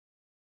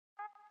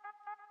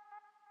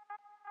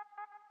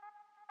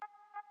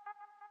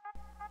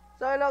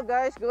So hello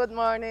guys, good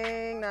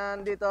morning.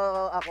 Nandito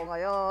ako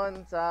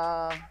ngayon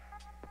sa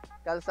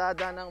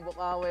kalsada ng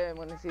Bukawi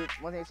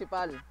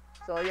Municipal.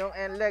 So yung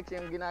NLEX,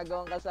 yung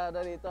ginagawang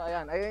kalsada dito,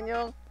 ayan. Ayun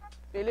yung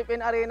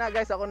Philippine Arena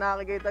guys, ako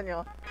nakikita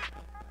nyo.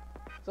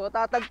 So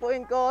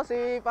tatagpuin ko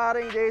si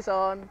paring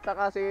Jason,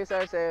 saka si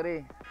Sir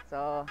Seri.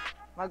 So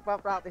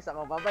magpa-practice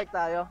ako, babike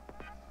tayo.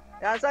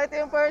 Ayan, so ito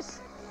yung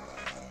first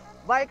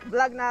bike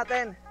vlog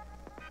natin.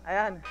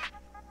 Ayan.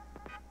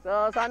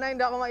 So sana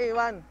hindi ako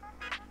maiwan.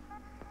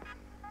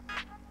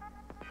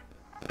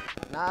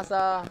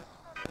 Nasa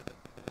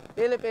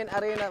Philippine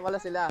Arena wala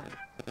sila.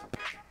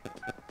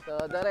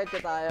 So diretso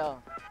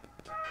tayo.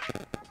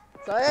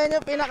 So ayan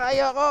yung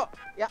pinakaayo ko.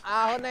 Yung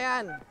ahon na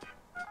yan.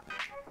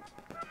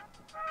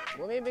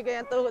 Bumibigay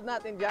ang tuhod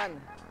natin dyan.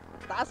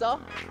 Taas oh.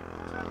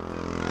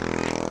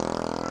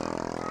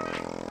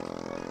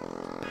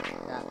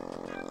 Yan.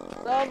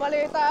 So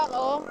balita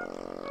ako,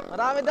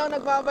 marami daw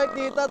nagbabike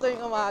dito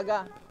tuwing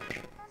umaga.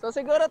 So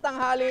siguro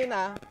tanghali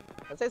na,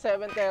 kasi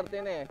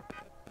 7:30 na eh.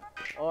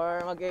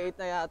 Or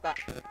mag-8 na yata.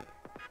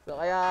 So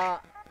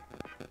kaya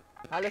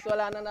halos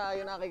wala na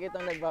yung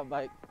nakikitang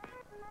nagbabike.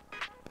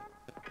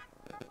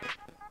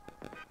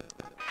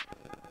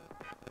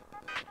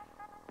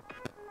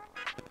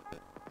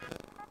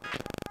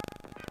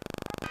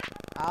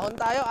 Ahon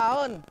tayo,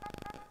 ahon.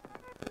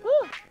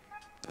 Woo!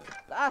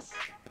 Taas.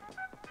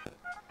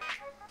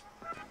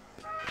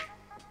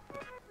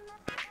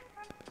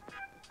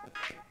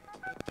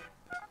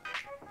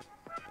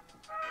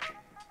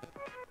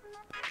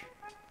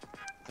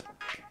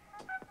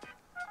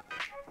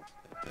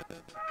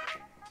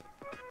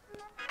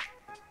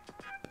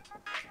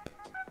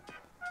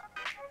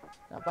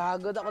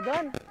 Napagod ako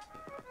doon.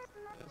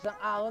 Isang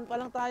ahon pa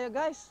lang tayo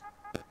guys.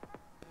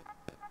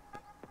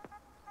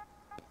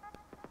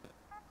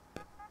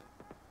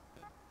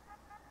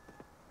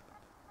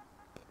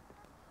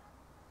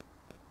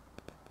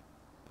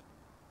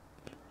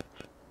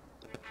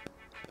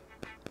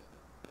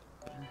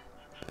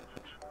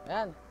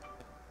 Ayan.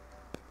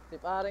 Si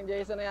paring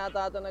Jason na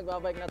yata ito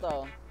nagbabike na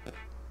to.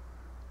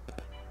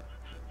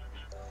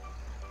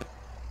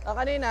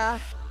 Kanina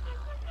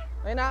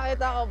may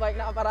nakita ko bike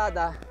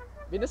nakaparada.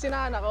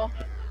 Binusinahan ako.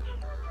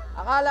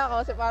 Akala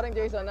ko si paring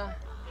Jason na.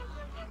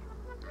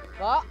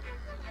 Po?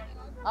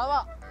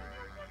 Awa.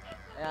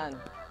 Ayan.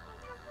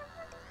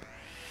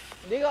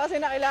 Hindi ko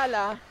kasi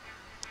nakilala.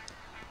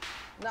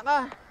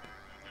 Naka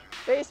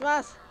face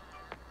mask.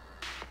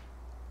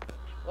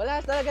 Wala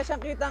talaga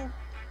siyang kitang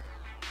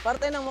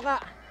parte ng muka.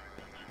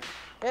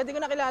 Kaya di ko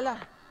nakilala.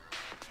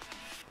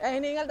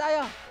 Hiningal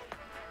tayo.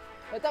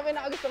 Ito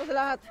pinakagusto ko sa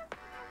lahat.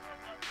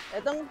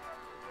 Itong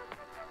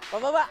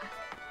pababa.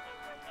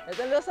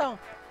 Itong lusong.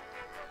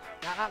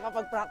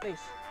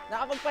 Nakakapag-practice.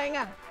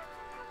 Nakapagpahinga.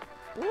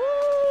 Woo!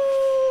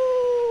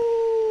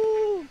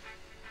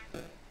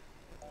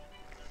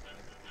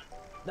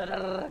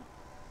 Darararag.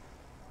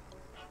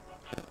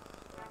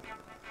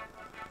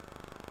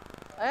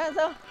 Ayan,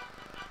 so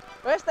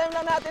first time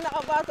lang natin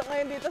nakapasok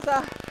ngayon dito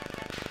sa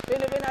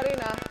Philippine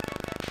Arena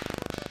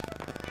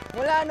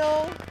mula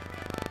nung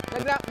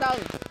nag-lockdown.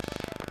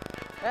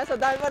 Ayan, so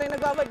dahil pa rin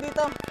nagbabike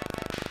dito.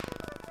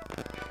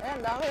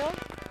 Ayan, dami oh.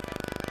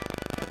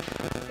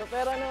 So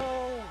pero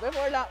nung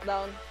before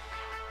lockdown,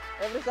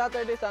 every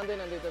Saturday, Sunday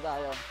nandito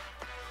tayo.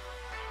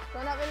 So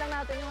hanapin lang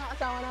natin yung mga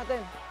kasama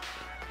natin.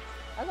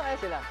 Asa kaya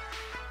sila?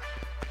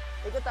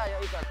 Ikot tayo,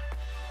 ikot.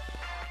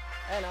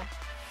 Ayan oh.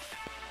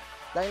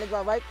 Dahil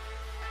nagbabike.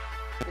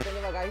 Kita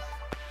nyo ba guys?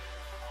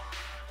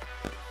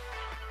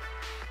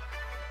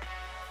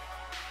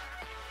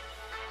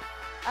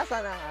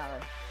 Asan ang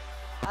akin?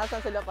 Asan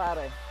sila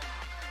pare?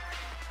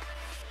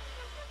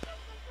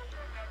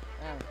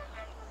 Ayan.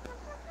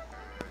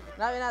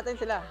 Hanapin natin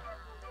sila.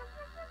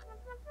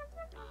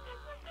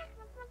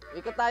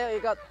 Ikot tayo,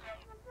 ikot.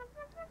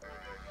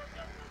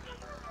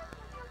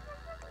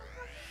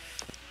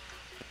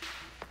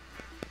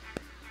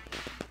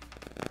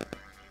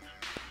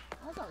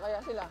 Asan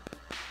kaya sila?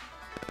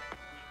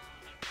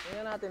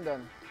 Tingnan natin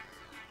doon.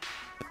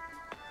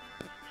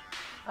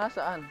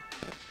 Saan?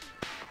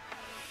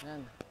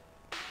 Ayan.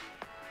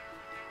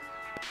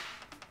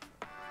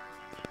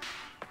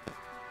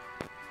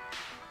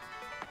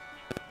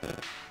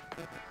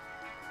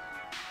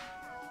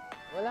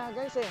 Wala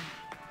guys eh.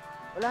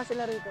 Wala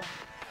sila rito.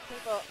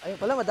 Ito. Ayun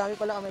pala, madami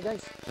pala kami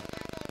guys.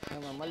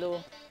 Ayan, Mamalu.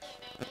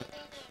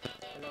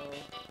 Hello.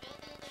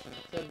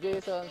 Sir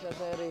Jason, Sir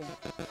Seri.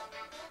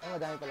 Ay,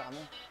 madami pala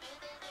kami.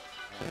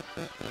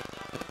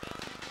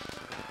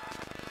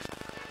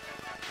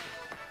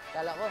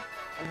 Kala ko,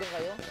 andun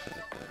kayo.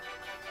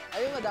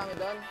 Ayun, madami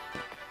doon.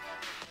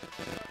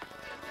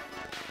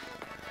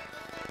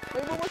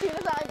 May bumusina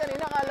sa akin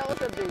kanina, kala ko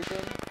Sir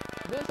Jason.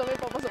 Doon sa may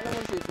papasok ng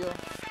munisipyo.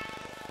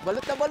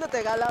 Balot na balot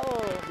eh, kala ko.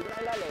 Hindi ko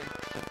nakilala eh.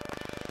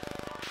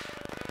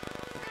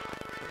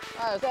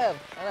 Sir,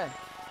 ano?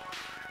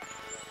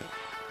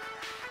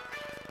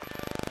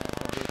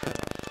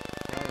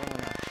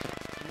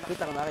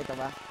 Kita ka ba? Kita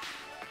ba?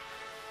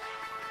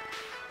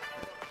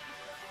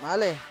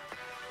 Mahal eh.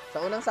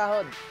 Sa unang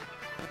sahod.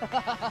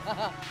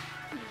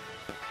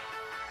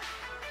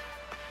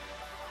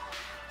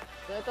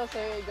 So ito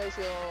guys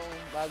yung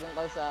bagong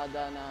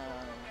kalsada ng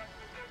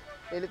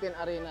Philippine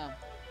Arena.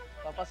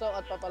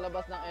 Papasok at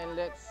papalabas ng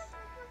NLEX.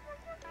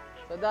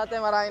 So dati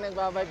maraming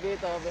nagbabike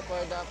dito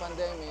before the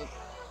pandemic.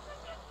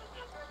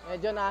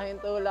 Medyo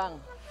nahinto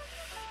lang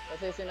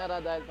kasi sinara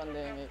dahil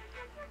pandemic.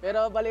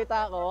 Pero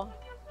balita ko,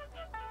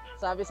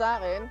 sabi sa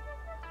akin,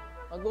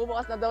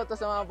 magbubukas na daw to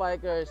sa mga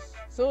bikers.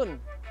 Soon.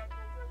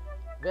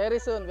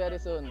 Very soon, very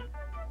soon.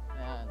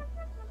 Ayan.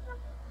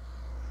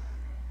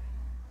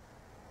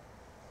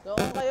 So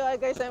kung kayo ay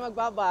guys ay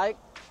magbabike,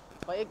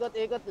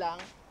 paikot-ikot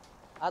lang,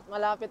 at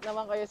malapit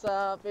naman kayo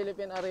sa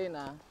Philippine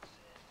Arena,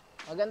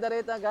 maganda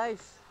rito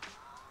guys.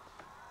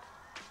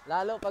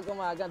 Lalo pag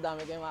umaga,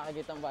 dami kayong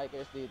makikitang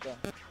bikers dito.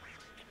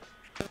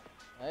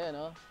 Ayan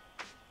o.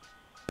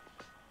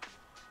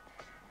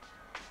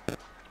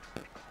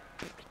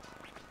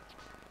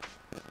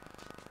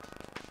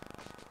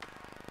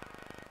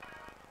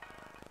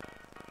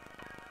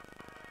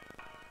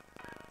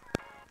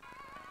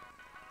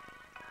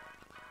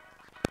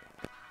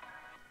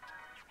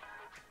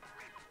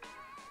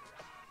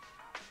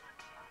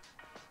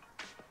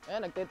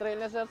 Ayan, nagtitrail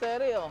na Sir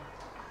Terry oh.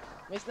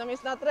 Miss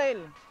na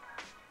trail.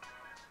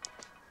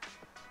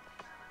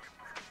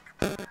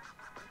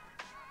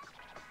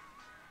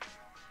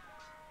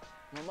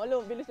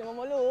 Mamalo, bilis ni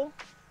Mamalo oh.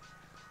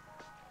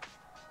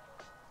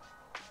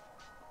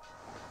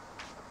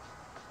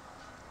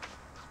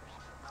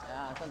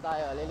 Ayan, saan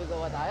tayo? Liligaw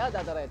ba tayo?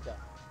 Dadiretso.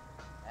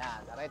 Ayan,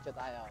 diretso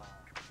tayo.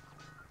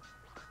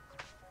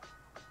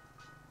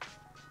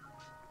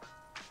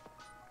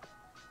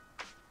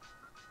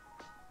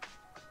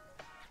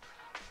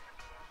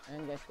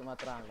 Ayan guys,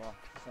 tumatrangko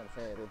sa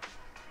Seri.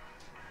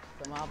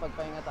 So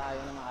makapagpahinga tayo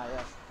na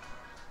maayos.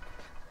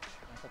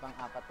 Nasa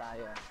pang-apat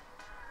tayo.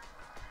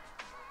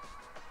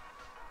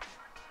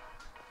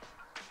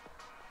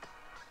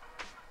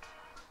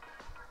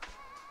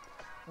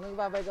 Nung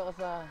nagbabike ako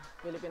sa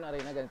Philippine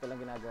Arena, ganito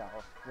lang ginagawa ko.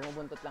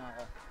 Bumubuntot lang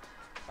ako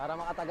para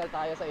makatagal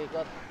tayo sa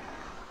ikot.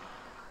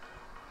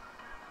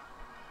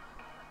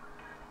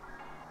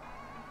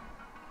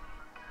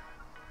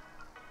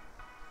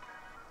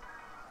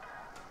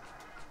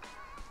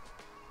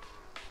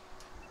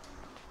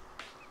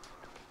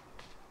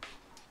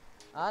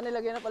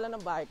 Nilagyan na pala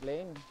ng bike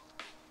lane.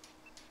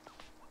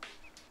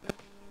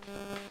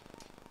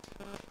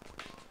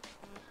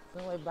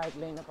 So may bike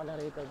lane na pala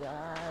rito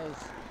guys.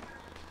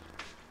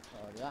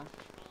 O, diba?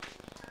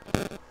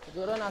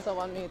 Siguro nasa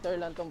 1 meter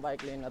lang tong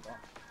bike lane na to.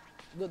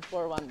 Good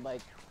for one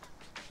bike.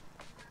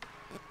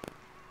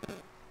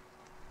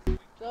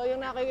 So yung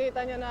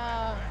nakikita nyo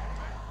na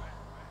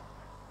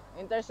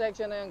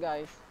intersection na yun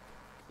guys,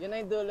 yun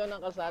ay dulo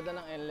ng kalsada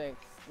ng NLEX.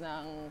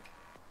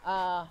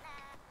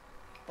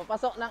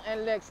 Papasok ng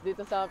NLEX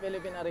dito sa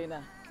Philippine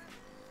Arena.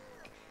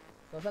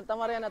 So Santa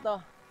Maria na to.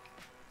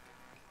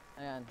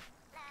 Ayan.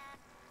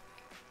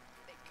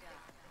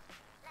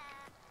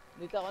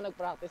 Dito ako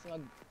nag-practice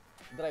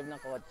mag-drive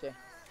ng kotse.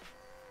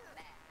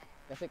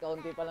 Kasi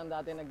kaunti pa lang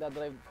dati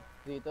nagda-drive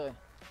dito eh.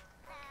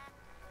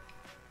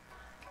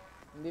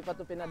 Hindi pa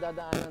to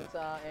pinadadaanan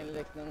sa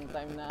NLEX nung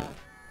time na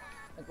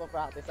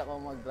nagpa-practice ako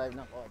mag-drive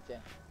ng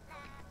kotse.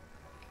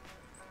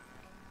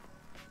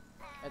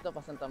 Ito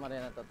pa Santa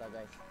Maria na to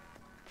guys.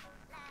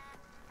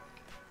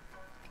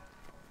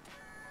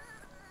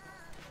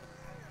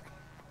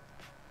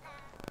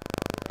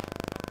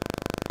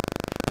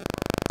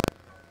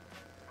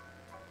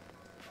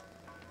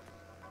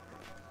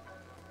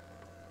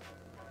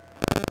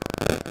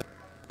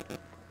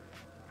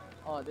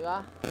 Oh, di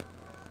ba?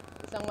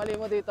 Isang mali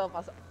mo dito,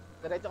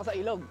 diretso ka sa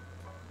ilog.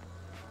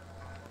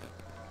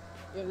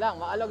 Yun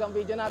lang, maalog ang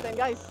video natin,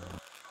 guys.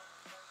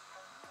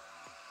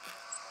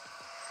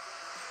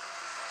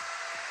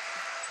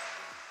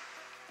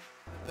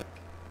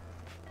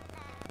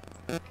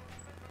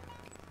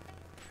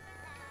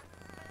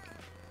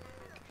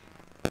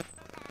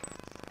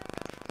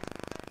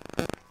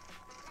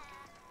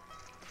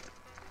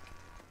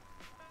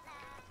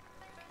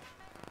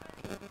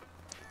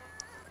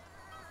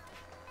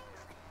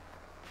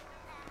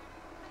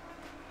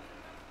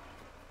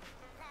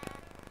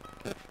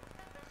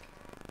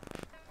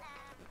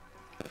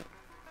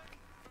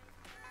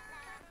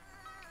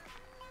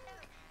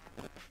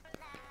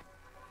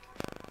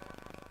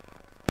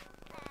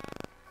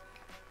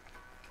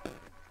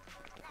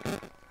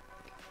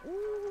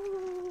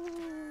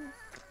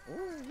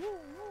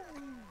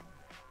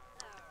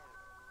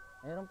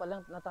 Meron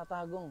palang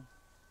natatagong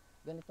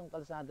ganitong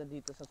kalsada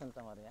dito sa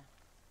Santa Maria.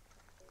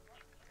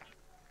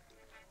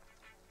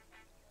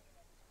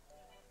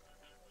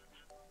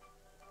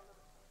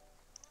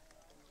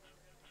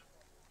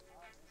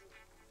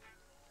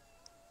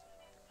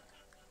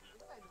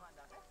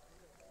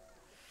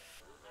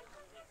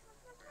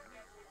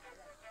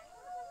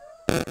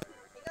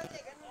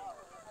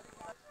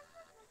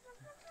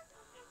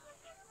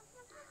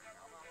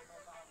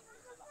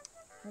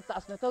 Ang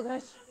taas na to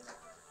guys.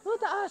 Oh,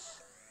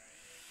 taas!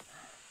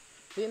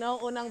 Sino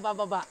ang unang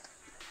bababa?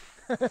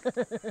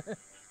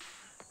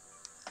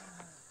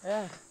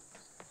 Ayan.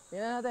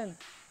 Tingnan natin.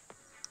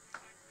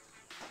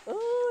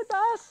 Oh,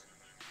 taas!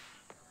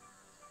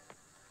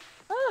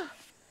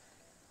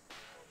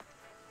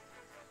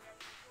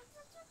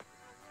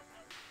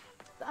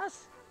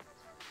 Taas.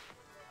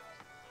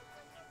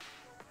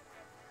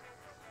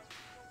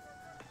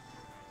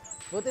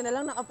 Buti na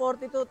lang naka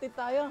 42 teeth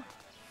tayo.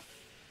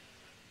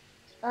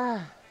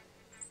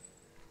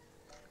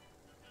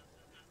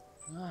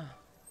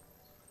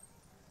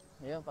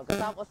 Ayun,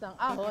 pagkatapos ng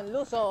ahon,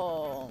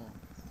 lusong.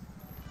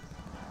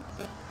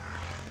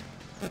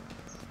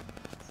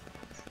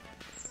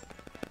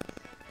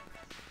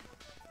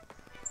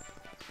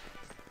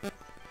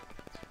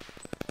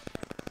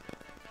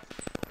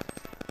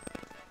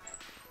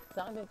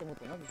 Sa akin din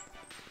tumutunog.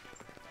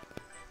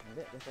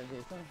 Hindi, sa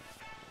Jason.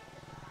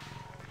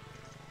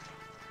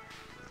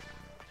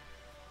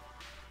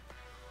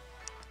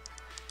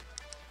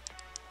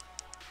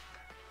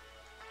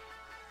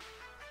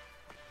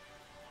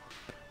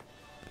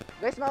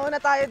 Guys, mauna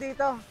tayo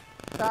dito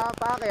sa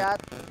paakyat.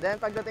 Then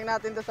pagdating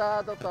natin doon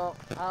sa tutok,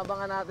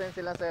 abangan natin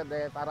sila sir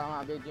para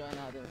ma-videoan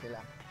natin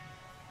sila.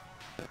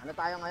 Ano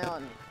tayo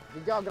ngayon?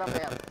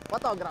 Videographer,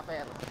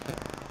 photographer,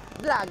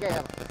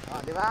 vlogger.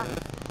 Oh, di ba?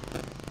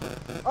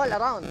 All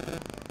around.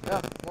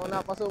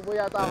 Muna pasubo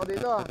yata ako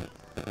dito.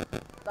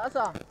 Taas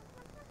ah.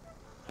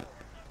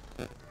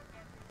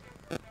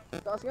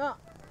 Taas nga.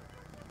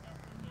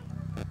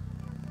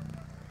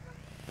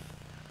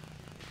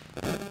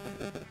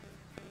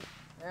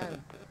 Ayan.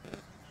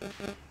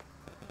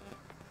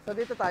 So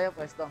dito tayo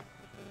pwesto.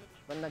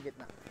 Bandang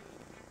gitna.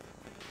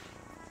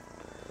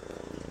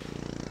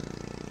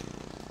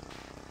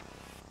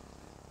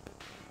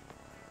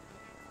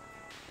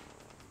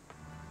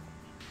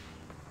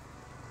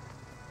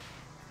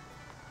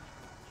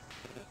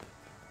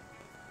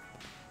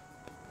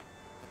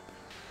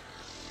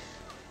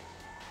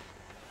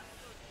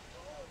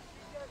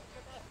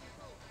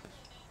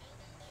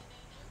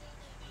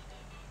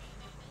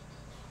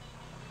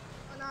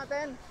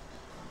 Natin.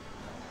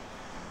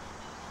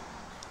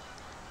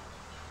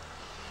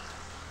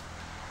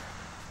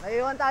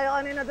 Naiwan tayo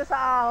kanina doon sa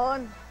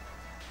ahon.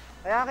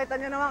 Kaya kita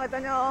nyo naman, kita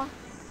nyo oh.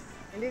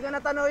 Hindi ko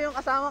natanaw yung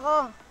kasama ko.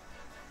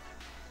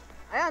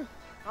 Ayan,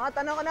 mga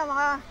tanong ko na,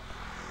 mga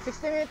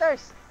 60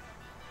 meters.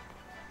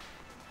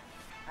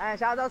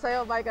 Ayan, shoutout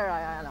sa'yo biker.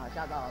 Ayan,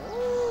 shoutout.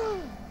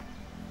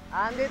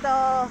 Andito,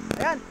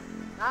 ayan,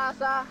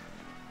 nasa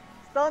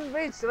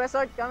Stonebridge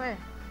Resort kami.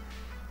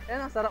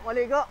 Ayan, sarap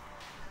maligo.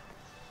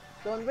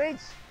 Stonebridge.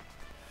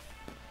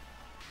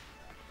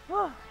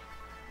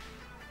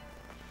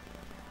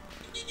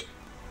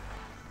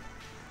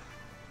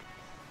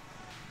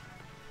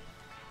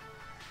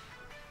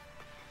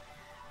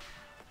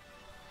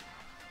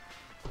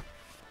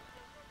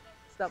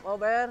 Stop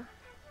over.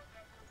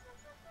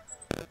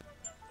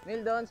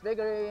 Mildon's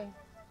Bakery,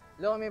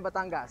 Lomi,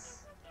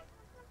 Batangas.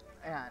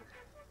 Ayan.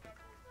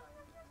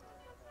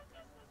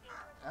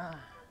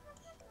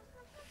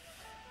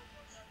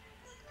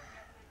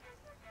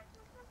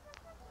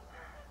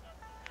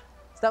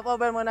 Stop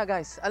over muna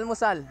guys,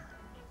 almusal.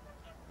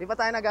 Di pa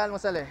tayo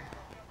nag-almusal eh.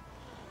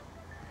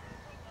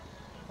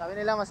 Sabi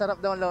nila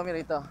masarap daw ang lomi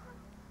rito.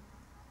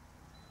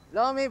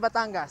 Lomi,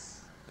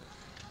 Batangas.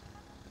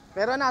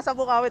 Pero nasa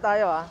Bukawi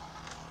tayo ah.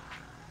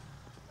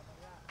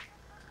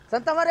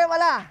 Santa Maria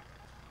pala.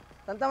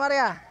 Santa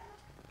Maria.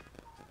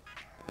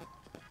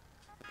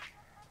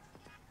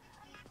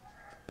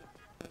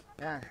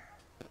 Yan.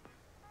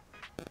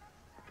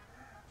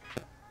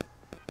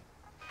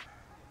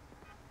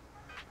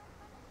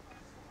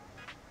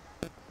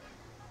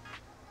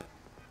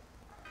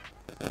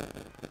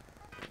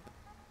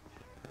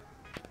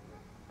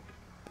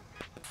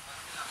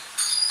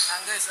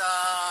 Guys,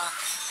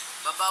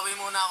 babawi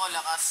muna ako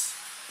lakas.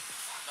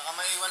 Baka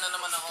maiwan na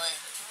naman ako eh.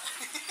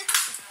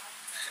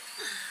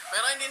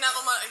 Pero hindi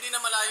na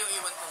malayo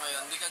iwan ko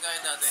ngayon. Hindi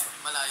kagaya dati,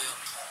 malayo.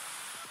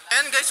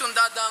 Ayan guys, kung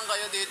dadaan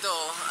kayo dito,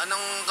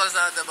 anong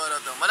kalsada ba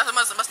ito?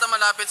 Basta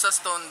malapit sa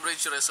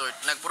Stonebridge Resort.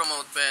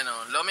 Nag-promote pa yan,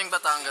 oh. Loming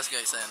Batangas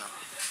guys, ayan oh.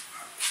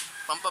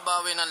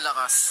 Pampabawi ng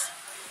lakas.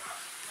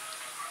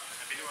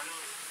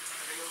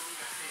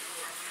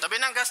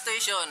 Tabi ng gas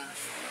station.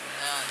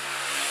 Ayan.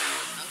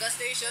 Gas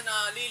station,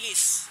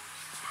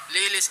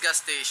 Lilis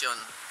gas station.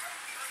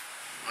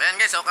 Ayan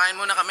guys, so kain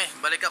muna kami.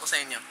 Balik ako sa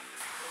inyo.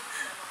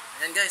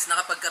 Ayan guys,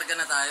 nakapagkarga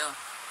na tayo.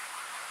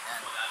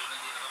 Ayan.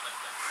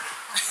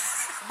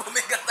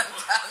 Bumigatan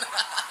dyan.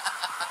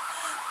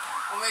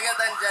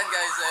 Bumigatan dyan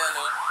guys. Ayan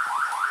o.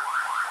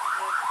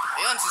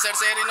 Ayan, si Sir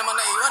Seri naman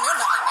naiwan. Ayan,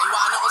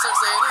 naiwanan ko Sir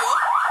Seri o.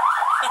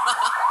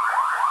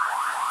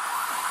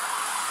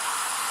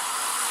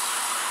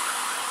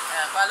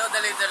 Ayan, follow the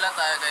leader lang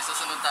tayo guys.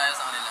 Susunod tayo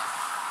sa kanila.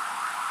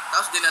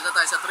 Tapos dinata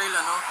tayo sa trail,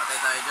 ano?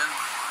 Patay tayo dyan.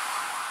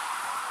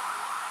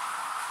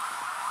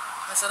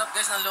 Masarap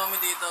guys ng lomi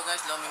dito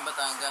guys. Loming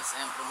Batangas.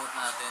 Ayan, promote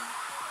natin.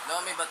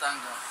 Lomi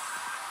Batangas.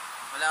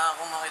 Wala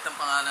akong makitang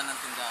pangalan ng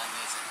tindahan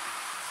guys.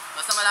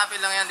 Basta malapit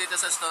lang yan dito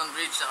sa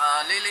Stonebridge.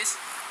 Saka Lilis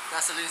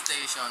Gasoline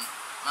Station.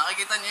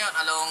 Makikita nyo yun.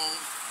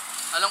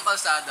 Along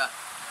kalsada.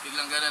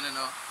 Biglang ganun,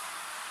 ano?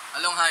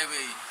 Along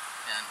highway.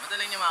 Ayan.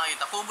 Madaling nyo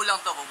makikita. Kubo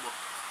lang to, kubo.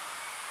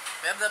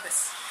 Pero the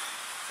best.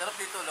 Sarap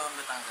dito, Lomi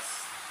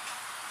Batangas.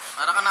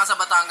 Para ka nasa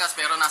Batangas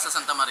pero nasa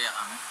Santa Maria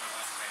ka.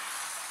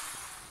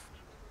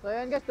 So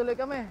ayan guys, tuloy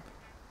kami.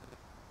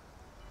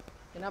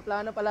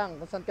 Pinaplano pa lang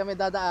kung saan kami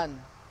dadaan.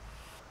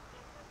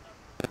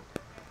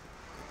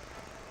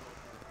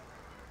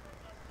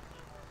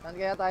 Saan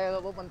kaya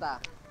tayo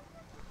pupunta?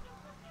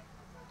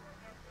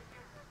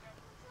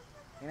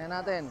 Tingnan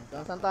natin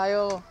kung saan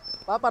tayo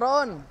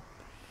paparoon.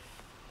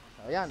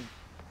 So ayan.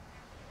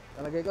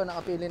 Talagay ko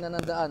nakapili na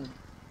ng daan.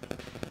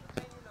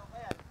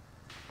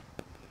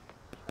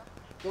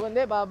 Kung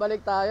hindi,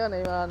 babalik tayo.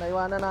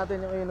 Naiwanan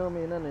natin yung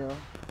inuminan eh.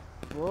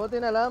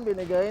 Buti na lang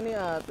binigay ni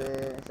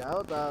ate.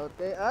 Shout out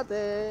kay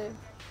ate.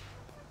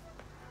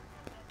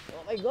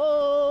 Okay,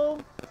 go!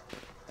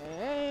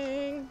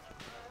 Eng!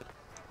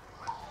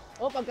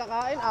 Oh,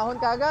 pagkakain, ahon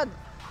kagad.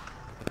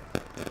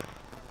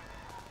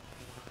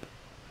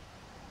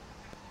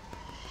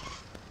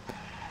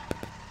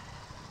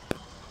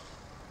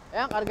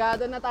 Ayan,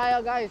 kargado na tayo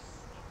guys.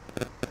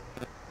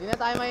 Hindi na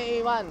tayo may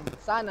iwan.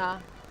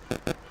 Sana.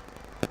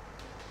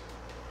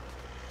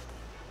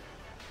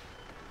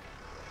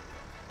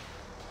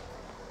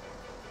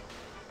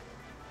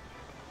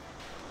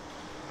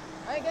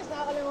 Ay guys,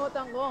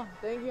 nakakalimutan ko.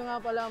 Thank you nga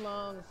pala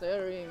Ma'am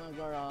Seri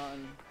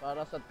Magaran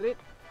para sa treat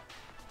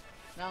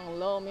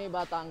ng Lomi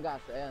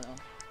Batangas. Ayan o.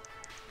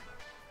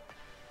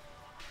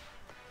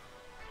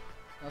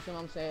 Si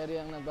Ma'am Seri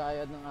ang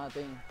nagbayad ng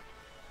ating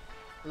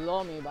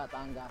Lomi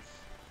Batangas.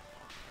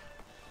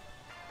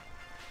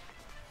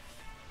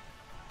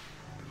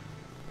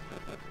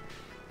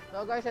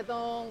 So guys,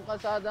 itong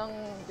kalsadang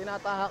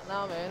tinatahak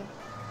namin,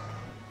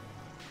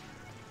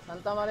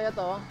 Santa Maria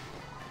to.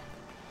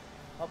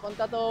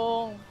 Papunta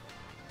tong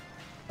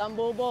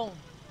Tambubong.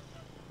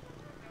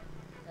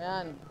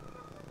 Ayan.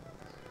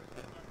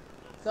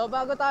 So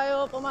bago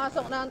tayo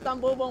pumasok ng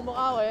Tambubong,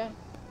 Bukawi,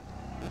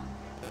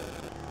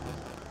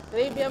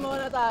 trivia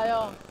muna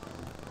tayo.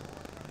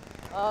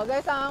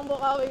 Guys, ang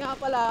Bukawi nga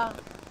pala,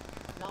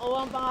 nakuha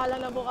ang pangalan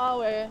ng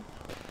Bukawi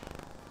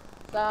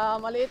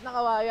sa maliit na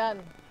kawayan.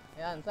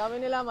 Ayan,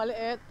 sabi nila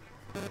maliit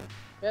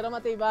pero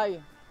matibay.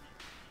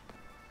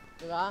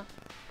 Diba?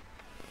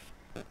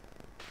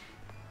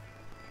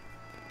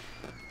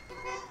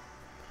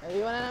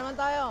 Naiwan na naman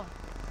tayo.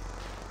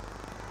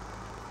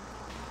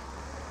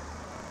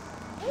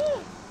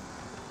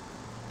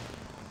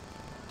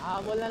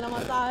 Habol na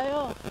naman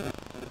tayo.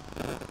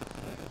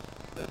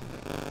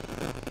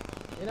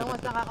 Yun ang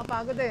mas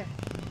nakakapagod eh.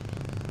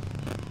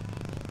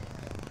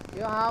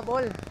 Yung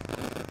habol.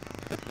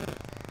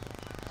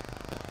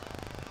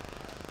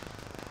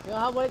 Yung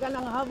habol ka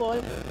ng habol,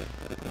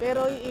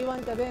 pero iiwan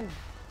ka din.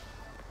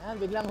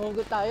 Ayan, biglang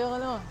hugot tayo,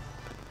 ano.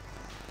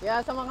 Kaya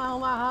sa mga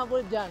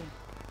humahabol dyan,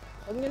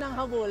 huwag nyo nang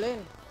habulin.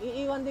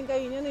 Iiwan din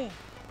kayo nyan eh.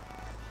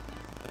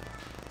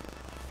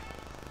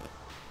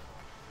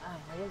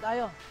 Habol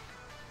tayo.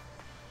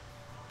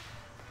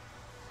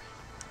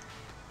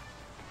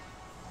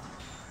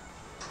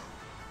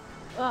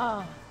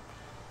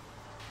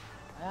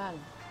 Ayan.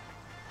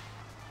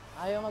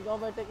 Ayaw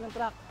mag-overtake ng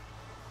truck.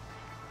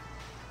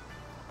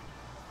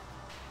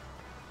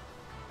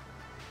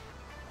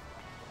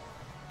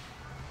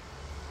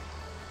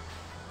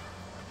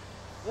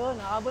 Yun,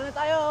 habol na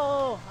tayo.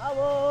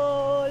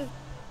 Habol.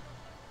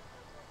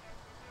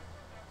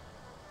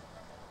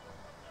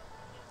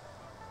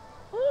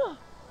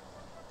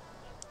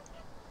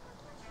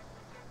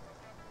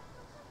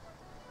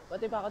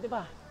 Kati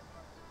pa.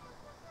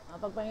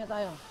 Makapagpahinga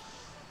tayo.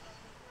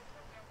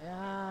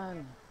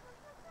 Ayan.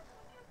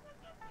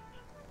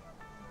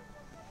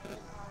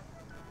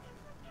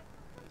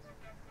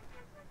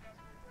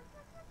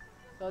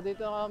 So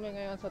dito kami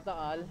ngayon sa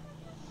Taal.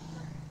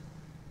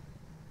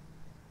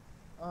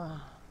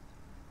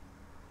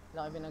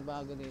 Laki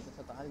pinagbago dito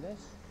sa Taal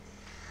guys.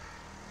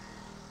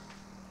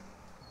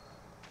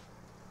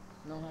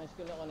 Nung high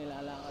school ako,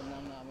 nilalakad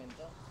lang namin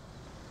to.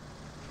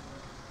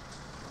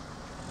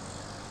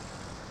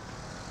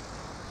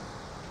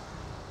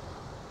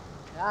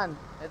 Yan,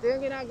 ito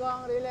yung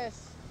ginagawang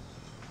riles.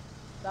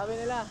 Sabi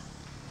nila,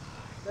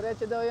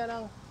 diretso daw yan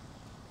ng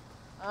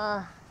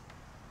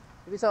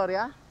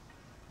Divisoria,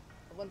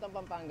 papuntang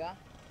Pampanga.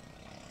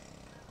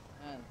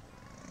 Yan.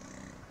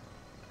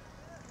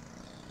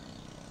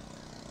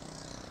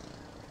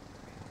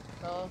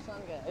 So,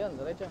 saan kaya? Ayun,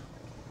 diretso.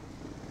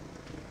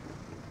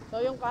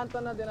 So, yung kanto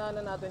na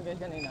dinaanan natin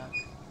guys kanina,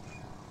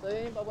 so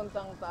yun yung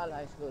papuntang Taal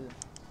High School.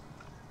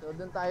 So,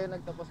 doon tayo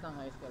nagtapos ng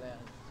high school.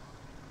 Ayan.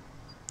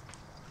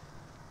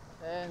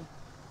 And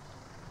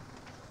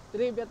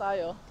trivia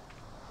tayo.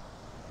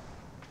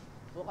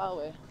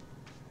 Bukawi.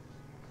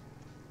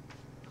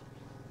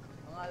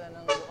 Pangalan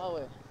ng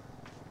Bukawi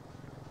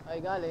ay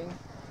galing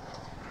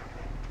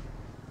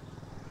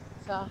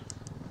sa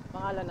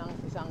pangalan ng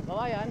isang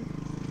kawayan.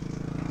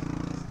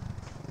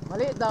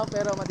 Maliit daw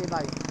pero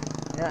matibay.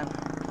 Ayan.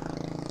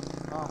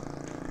 Oh.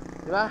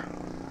 Diba?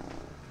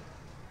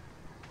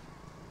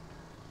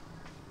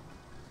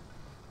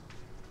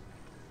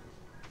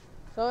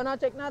 So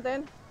na-check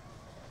natin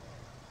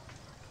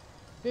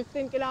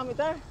 15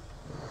 kilometer.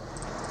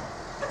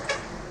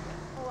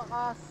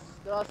 Wakas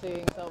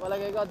crossing. So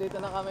palagay ko dito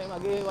na kami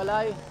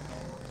maghihiwalay.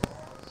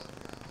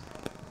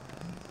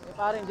 May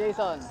paring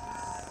Jason.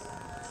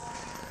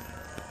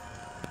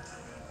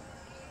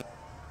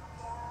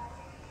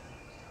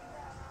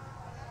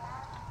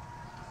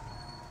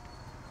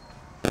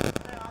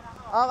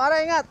 Oh,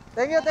 pare, ingat.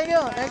 Thank you, thank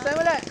you. Next time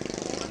ulit.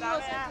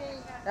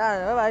 Yan,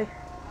 bye-bye.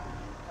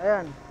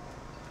 Ayan.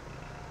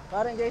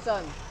 Paring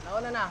Jason,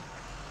 nauna na.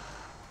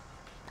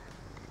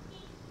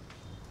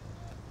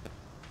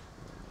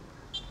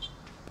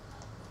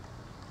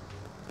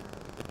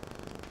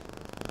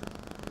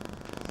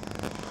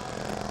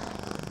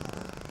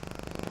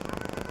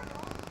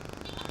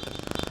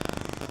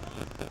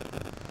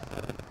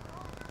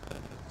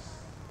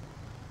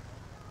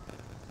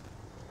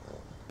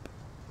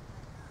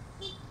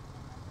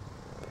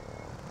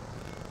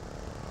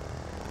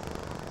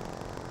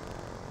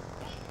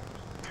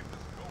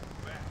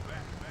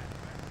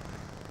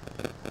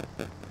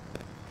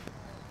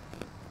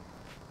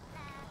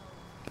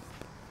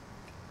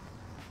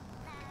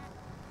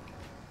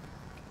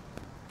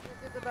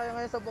 Dito tayo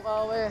ngayon sa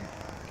Bukawi.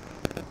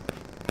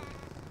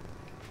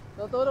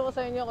 Tuturo ko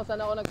sa inyo kung saan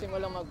ako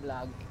nagsimulang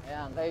mag-vlog.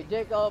 Ayan, kay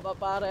Jacob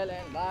Apparel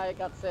and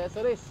Bike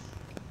Accessories.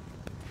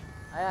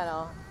 Ayan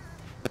o.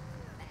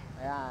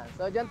 Ayan,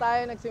 so dyan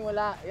tayo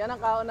nagsimula. Yan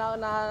ang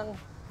kauna-unahang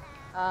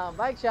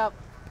bike shop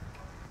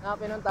na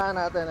pinuntahan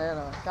natin. Ayan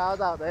o, shout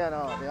out. Ayan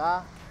o, di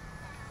ba?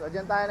 So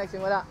dyan tayo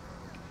nagsimula.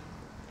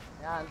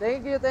 Ayan,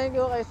 thank you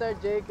kay Sir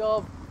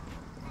Jacob.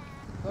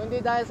 Kung hindi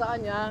dahil sa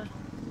kanya,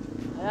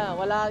 ayan,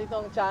 wala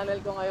itong channel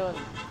ko ngayon.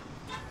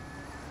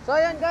 So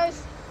ayan guys,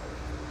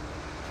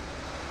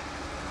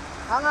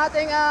 ang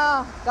ating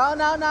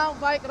kauna-unahang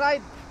bike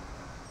ride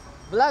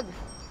vlog.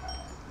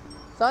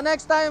 So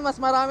next time, mas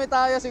marami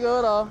tayo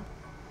siguro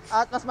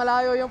at mas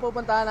malayo yung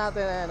pupuntahan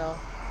natin. Ayan, oh.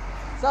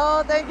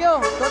 So thank you,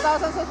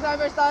 2,000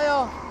 subscribers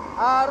tayo.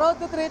 Road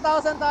to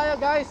 3,000 tayo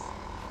guys.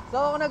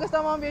 So kung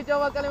nagustuhan mo ang video,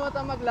 huwag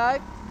kalimutan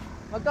mag-like,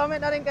 mag-comment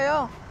na rin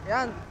kayo.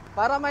 Ayan,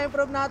 para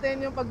ma-improve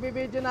natin yung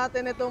pagbibideo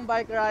natin itong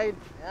bike ride.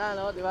 Ayan,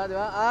 oh, di ba?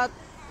 At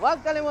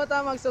huwag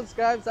kalimutan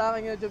mag-subscribe sa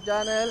aking YouTube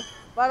channel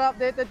para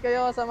updated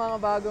kayo sa mga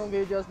bagong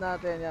videos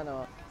natin. Yan,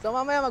 oh. So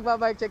mamaya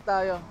magba-bike check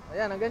tayo.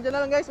 Ayan, hanggang dyan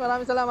na lang guys.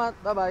 Maraming salamat.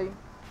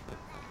 Bye-bye.